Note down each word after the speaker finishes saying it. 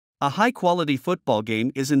A high-quality football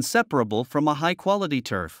game is inseparable from a high-quality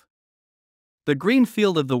turf. The green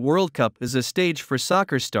field of the World Cup is a stage for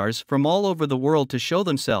soccer stars from all over the world to show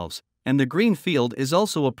themselves, and the green field is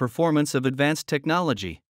also a performance of advanced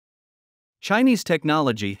technology. Chinese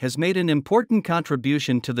technology has made an important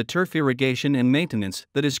contribution to the turf irrigation and maintenance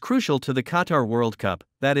that is crucial to the Qatar World Cup,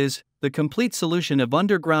 that is, the complete solution of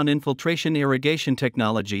underground infiltration irrigation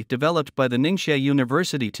technology developed by the Ningxia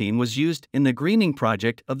University team was used in the greening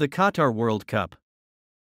project of the Qatar World Cup.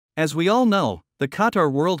 As we all know, the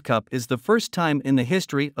Qatar World Cup is the first time in the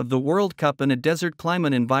history of the World Cup in a desert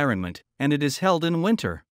climate environment, and it is held in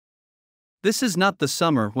winter. This is not the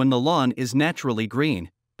summer when the lawn is naturally green,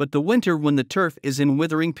 but the winter when the turf is in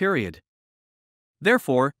withering period.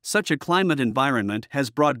 Therefore, such a climate environment has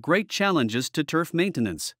brought great challenges to turf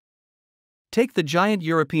maintenance. Take the giant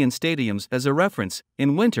European stadiums as a reference.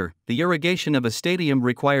 In winter, the irrigation of a stadium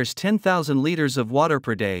requires 10,000 liters of water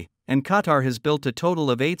per day, and Qatar has built a total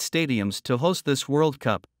of 8 stadiums to host this World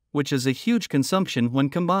Cup, which is a huge consumption when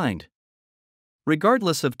combined.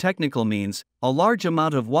 Regardless of technical means, a large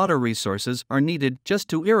amount of water resources are needed just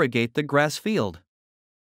to irrigate the grass field.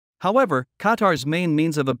 However, Qatar's main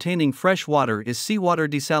means of obtaining fresh water is seawater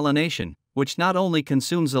desalination, which not only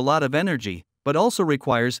consumes a lot of energy, but also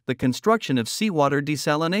requires the construction of seawater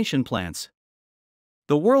desalination plants.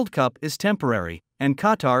 The World Cup is temporary, and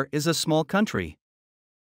Qatar is a small country.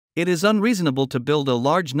 It is unreasonable to build a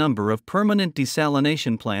large number of permanent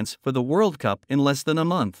desalination plants for the World Cup in less than a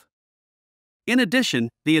month. In addition,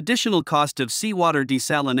 the additional cost of seawater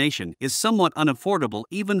desalination is somewhat unaffordable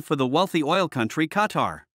even for the wealthy oil country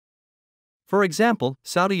Qatar. For example,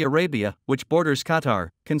 Saudi Arabia, which borders Qatar,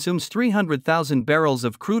 consumes 300,000 barrels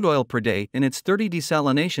of crude oil per day in its 30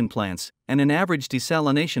 desalination plants, and an average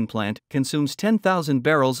desalination plant consumes 10,000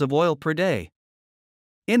 barrels of oil per day.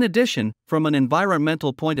 In addition, from an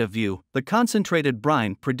environmental point of view, the concentrated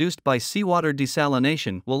brine produced by seawater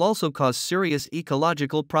desalination will also cause serious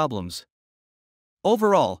ecological problems.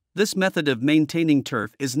 Overall, this method of maintaining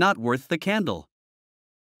turf is not worth the candle.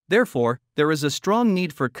 Therefore, there is a strong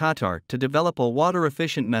need for Qatar to develop a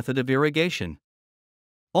water-efficient method of irrigation.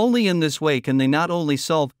 Only in this way can they not only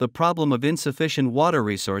solve the problem of insufficient water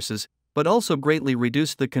resources, but also greatly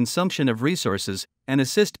reduce the consumption of resources and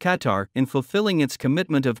assist Qatar in fulfilling its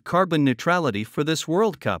commitment of carbon neutrality for this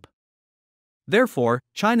World Cup. Therefore,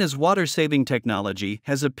 China's water-saving technology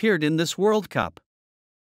has appeared in this World Cup.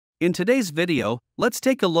 In today's video, let's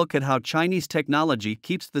take a look at how Chinese technology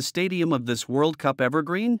keeps the stadium of this World Cup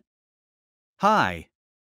evergreen. Hi!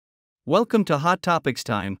 Welcome to Hot Topics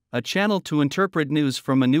Time, a channel to interpret news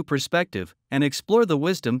from a new perspective and explore the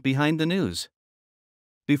wisdom behind the news.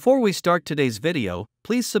 Before we start today's video,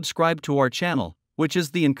 please subscribe to our channel, which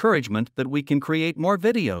is the encouragement that we can create more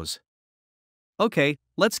videos. Okay,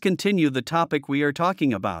 let's continue the topic we are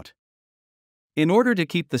talking about. In order to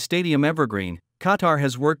keep the stadium evergreen, Qatar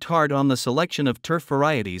has worked hard on the selection of turf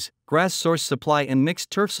varieties, grass source supply and mixed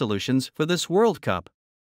turf solutions for this World Cup.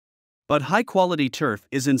 But high-quality turf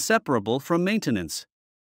is inseparable from maintenance.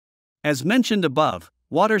 As mentioned above,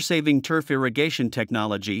 water-saving turf irrigation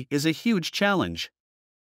technology is a huge challenge.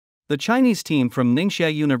 The Chinese team from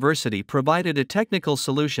Ningxia University provided a technical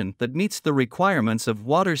solution that meets the requirements of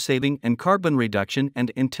water-saving and carbon reduction and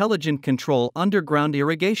intelligent control underground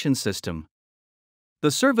irrigation system. The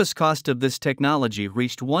service cost of this technology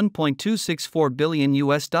reached $1.264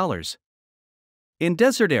 billion. In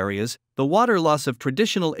desert areas, the water loss of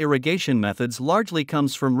traditional irrigation methods largely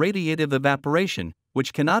comes from radiative evaporation,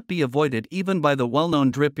 which cannot be avoided even by the well-known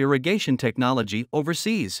drip irrigation technology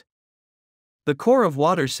overseas. The core of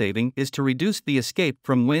water saving is to reduce the escape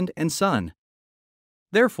from wind and sun.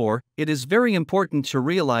 Therefore, it is very important to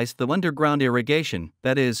realize the underground irrigation,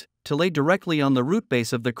 that is, to lay directly on the root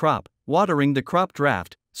base of the crop, watering the crop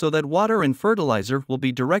draft, so that water and fertilizer will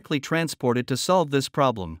be directly transported to solve this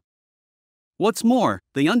problem. What's more,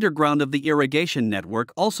 the underground of the irrigation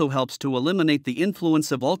network also helps to eliminate the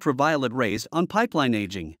influence of ultraviolet rays on pipeline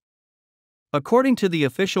aging. According to the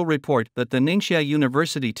official report that the Ningxia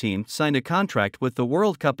University team signed a contract with the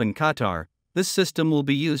World Cup in Qatar, this system will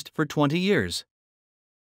be used for 20 years.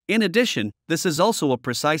 In addition, this is also a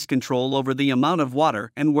precise control over the amount of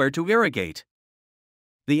water and where to irrigate.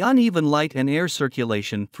 The uneven light and air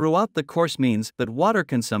circulation throughout the course means that water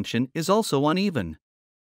consumption is also uneven.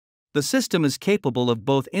 The system is capable of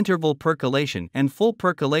both interval percolation and full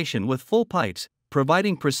percolation with full pipes,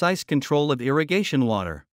 providing precise control of irrigation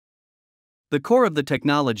water. The core of the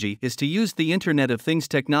technology is to use the Internet of Things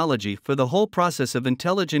technology for the whole process of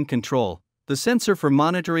intelligent control. The sensor for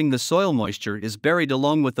monitoring the soil moisture is buried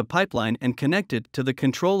along with the pipeline and connected to the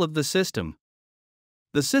control of the system.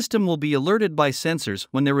 The system will be alerted by sensors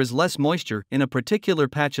when there is less moisture in a particular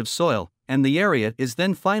patch of soil, and the area is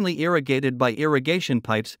then finally irrigated by irrigation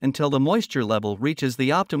pipes until the moisture level reaches the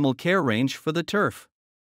optimal care range for the turf.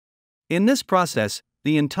 In this process,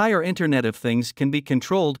 the entire Internet of Things can be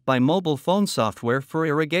controlled by mobile phone software for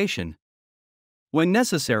irrigation. When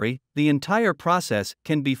necessary, the entire process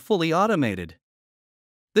can be fully automated.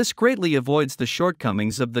 This greatly avoids the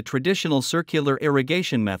shortcomings of the traditional circular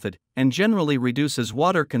irrigation method and generally reduces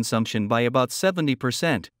water consumption by about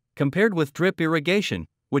 70%, compared with drip irrigation,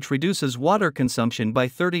 which reduces water consumption by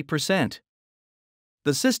 30%.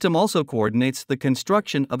 The system also coordinates the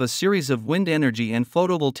construction of a series of wind energy and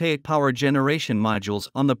photovoltaic power generation modules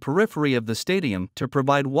on the periphery of the stadium to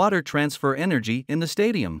provide water transfer energy in the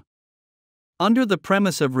stadium. Under the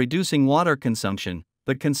premise of reducing water consumption,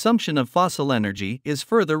 the consumption of fossil energy is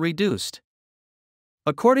further reduced.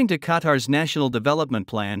 According to Qatar's National Development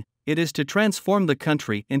Plan, it is to transform the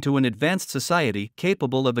country into an advanced society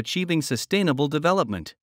capable of achieving sustainable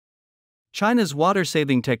development. China's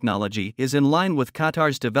water-saving technology is in line with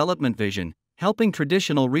Qatar's development vision, helping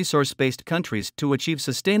traditional resource-based countries to achieve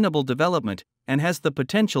sustainable development, and has the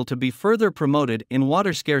potential to be further promoted in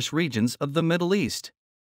water-scarce regions of the Middle East.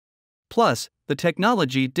 Plus, the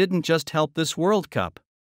technology didn't just help this World Cup.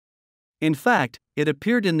 In fact, it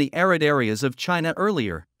appeared in the arid areas of China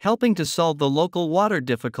earlier, helping to solve the local water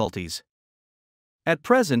difficulties. At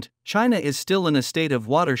present, China is still in a state of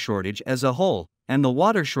water shortage as a whole, and the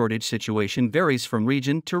water shortage situation varies from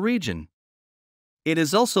region to region. It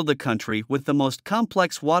is also the country with the most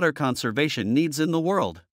complex water conservation needs in the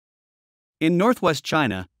world. In northwest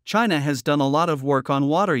China, China has done a lot of work on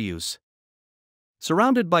water use.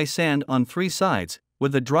 Surrounded by sand on three sides,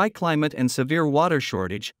 with a dry climate and severe water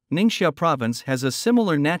shortage, Ningxia province has a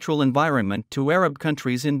similar natural environment to Arab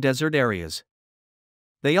countries in desert areas.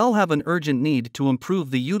 They all have an urgent need to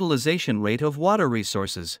improve the utilization rate of water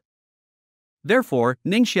resources. Therefore,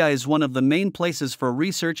 Ningxia is one of the main places for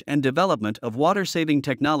research and development of water-saving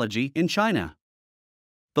technology in China.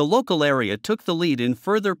 The local area took the lead in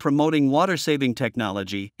further promoting water-saving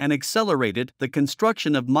technology and accelerated the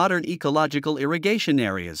construction of modern ecological irrigation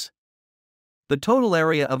areas. The total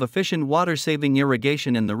area of efficient water-saving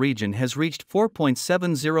irrigation in the region has reached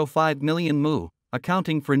 4.705 million mu,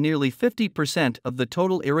 accounting for nearly 50% of the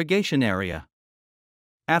total irrigation area.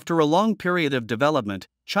 After a long period of development,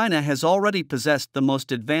 China has already possessed the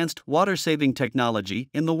most advanced water-saving technology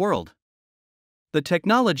in the world. The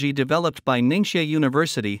technology developed by Ningxia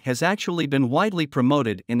University has actually been widely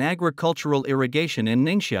promoted in agricultural irrigation in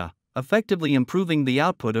Ningxia, effectively improving the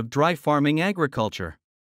output of dry farming agriculture.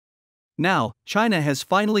 Now, China has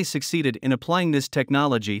finally succeeded in applying this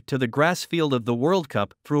technology to the grass field of the World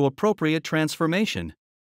Cup through appropriate transformation.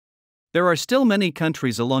 There are still many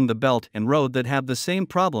countries along the Belt and Road that have the same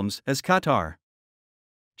problems as Qatar.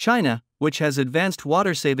 China, which has advanced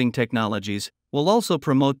water-saving technologies, will also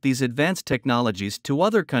promote these advanced technologies to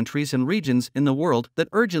other countries and regions in the world that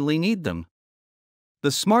urgently need them.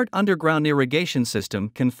 The smart underground irrigation system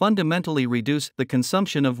can fundamentally reduce the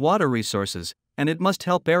consumption of water resources, and it must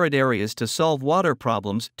help arid areas to solve water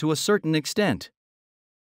problems to a certain extent.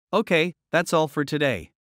 Okay, that's all for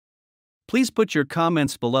today. Please put your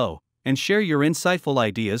comments below and share your insightful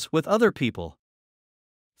ideas with other people.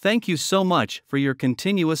 Thank you so much for your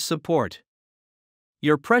continuous support.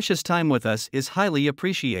 Your precious time with us is highly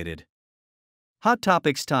appreciated. Hot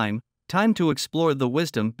Topics time to explore the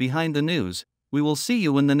wisdom behind the news. We will see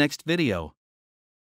you in the next video.